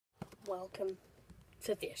welcome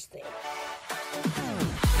to this thing.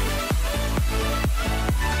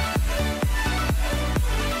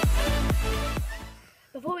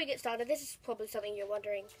 Before we get started, this is probably something you're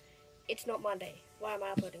wondering. It's not Monday. Why am I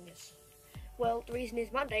uploading this? Well, the reason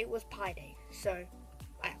is Monday was Pie Day, so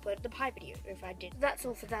I uploaded the pie video, if I did. That's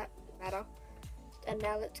all for that matter. And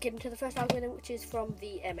now let's get into the first algorithm, which is from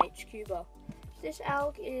the MHcuber. This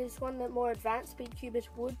alg is one that more advanced speed cubers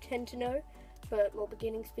would tend to know, but more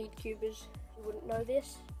beginning speed cubers wouldn't know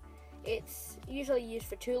this. It's usually used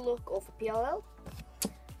for tool look or for PLL.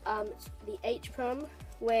 It's the H perm,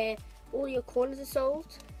 where all your corners are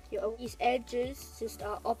solved. These edges just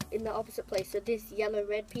are in the opposite place. So this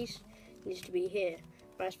yellow-red piece needs to be here.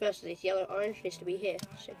 Vice versa, this yellow-orange needs to be here.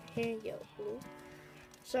 So here, yellow, blue.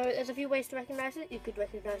 So there's a few ways to recognize it. You could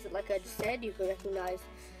recognize it like I just said. You could recognize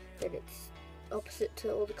that it's opposite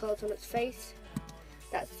to all the colors on its face.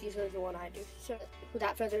 That's usually the one I do. So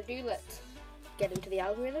without further ado, let's get into the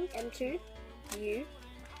algorithm. M2, U,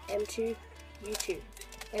 M2, U2,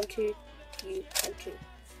 M2, U, M2.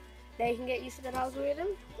 Now you can get used to that algorithm,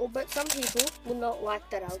 but some people will not like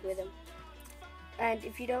that algorithm. And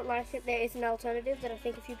if you don't like it, there is an alternative that I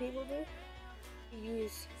think a few people do. You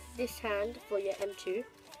use this hand for your M2.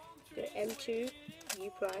 Go M2,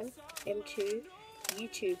 U prime, M2,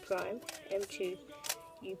 U2 prime, M2,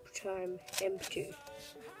 U prime, M2.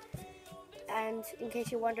 And in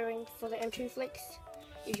case you're wondering, for the M2 flicks,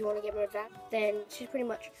 if you want to get rid of that, then it's just pretty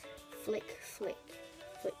much flick, flick,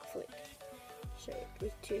 flick, flick. So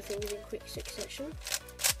with two things in quick succession.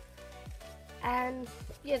 And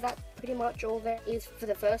yeah, that's pretty much all there is for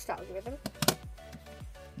the first algorithm.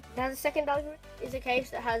 Now the second algorithm is a case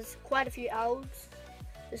that has quite a few algs.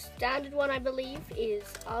 The standard one, I believe, is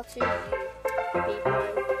R2, B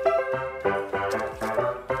prime,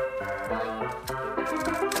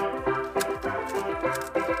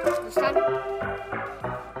 the standard.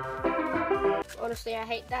 Honestly, I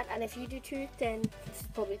hate that, and if you do too, then this is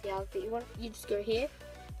probably the alg that you want. You just go here.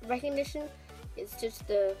 Recognition is just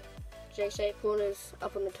the J-shaped corners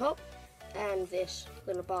up on the top, and this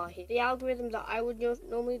little bar here. The algorithm that I would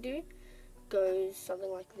normally do goes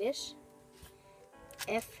something like this: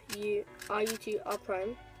 F, U, RU2, R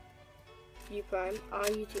prime, U prime,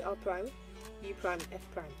 RU2, R prime, U prime, F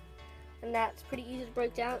prime. And that's pretty easy to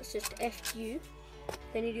break down. It's just F, U.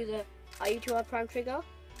 Then you do the RU2, R prime trigger,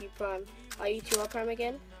 U prime, RU2, R prime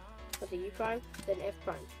again, with the U prime, then F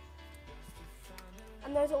prime.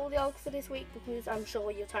 And those are all the algs for this week, because I'm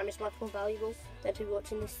sure your time is much more valuable than to be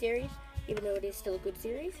watching this series, even though it is still a good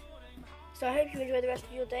series. So I hope you enjoy the rest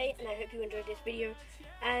of your day, and I hope you enjoyed this video.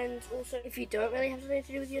 And also, if you don't really have something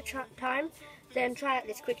to do with your time, then try out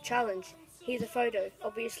this quick challenge. Here's a photo.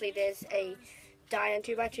 Obviously there's a Diane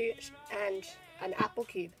 2x2 and an apple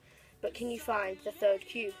cube, but can you find the third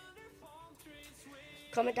cube?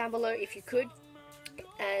 Comment down below if you could,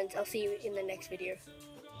 and I'll see you in the next video.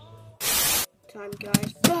 Time,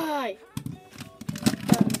 guys. Bye!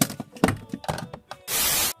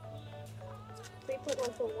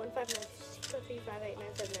 3.14, 159, 603, 58,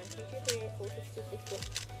 979, 3238, 462, 64,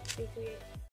 338.